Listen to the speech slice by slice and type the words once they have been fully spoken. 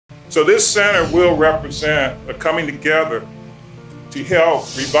So this center will represent a coming together to help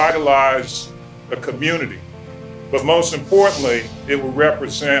revitalize a community. But most importantly, it will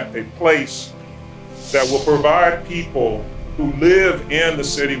represent a place that will provide people who live in the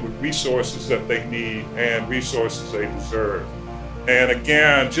city with resources that they need and resources they deserve. And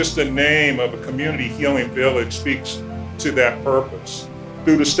again, just the name of a community healing village speaks to that purpose.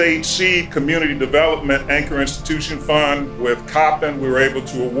 Through the State Seed Community Development Anchor Institution Fund with Coppin, we were able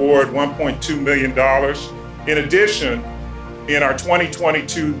to award $1.2 million. In addition, in our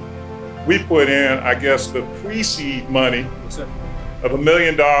 2022, we put in, I guess, the pre-seed money of $1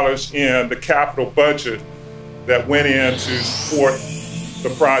 million in the capital budget that went in to support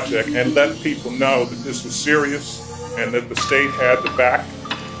the project and let people know that this was serious and that the state had the back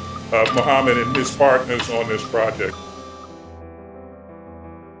of Muhammad and his partners on this project.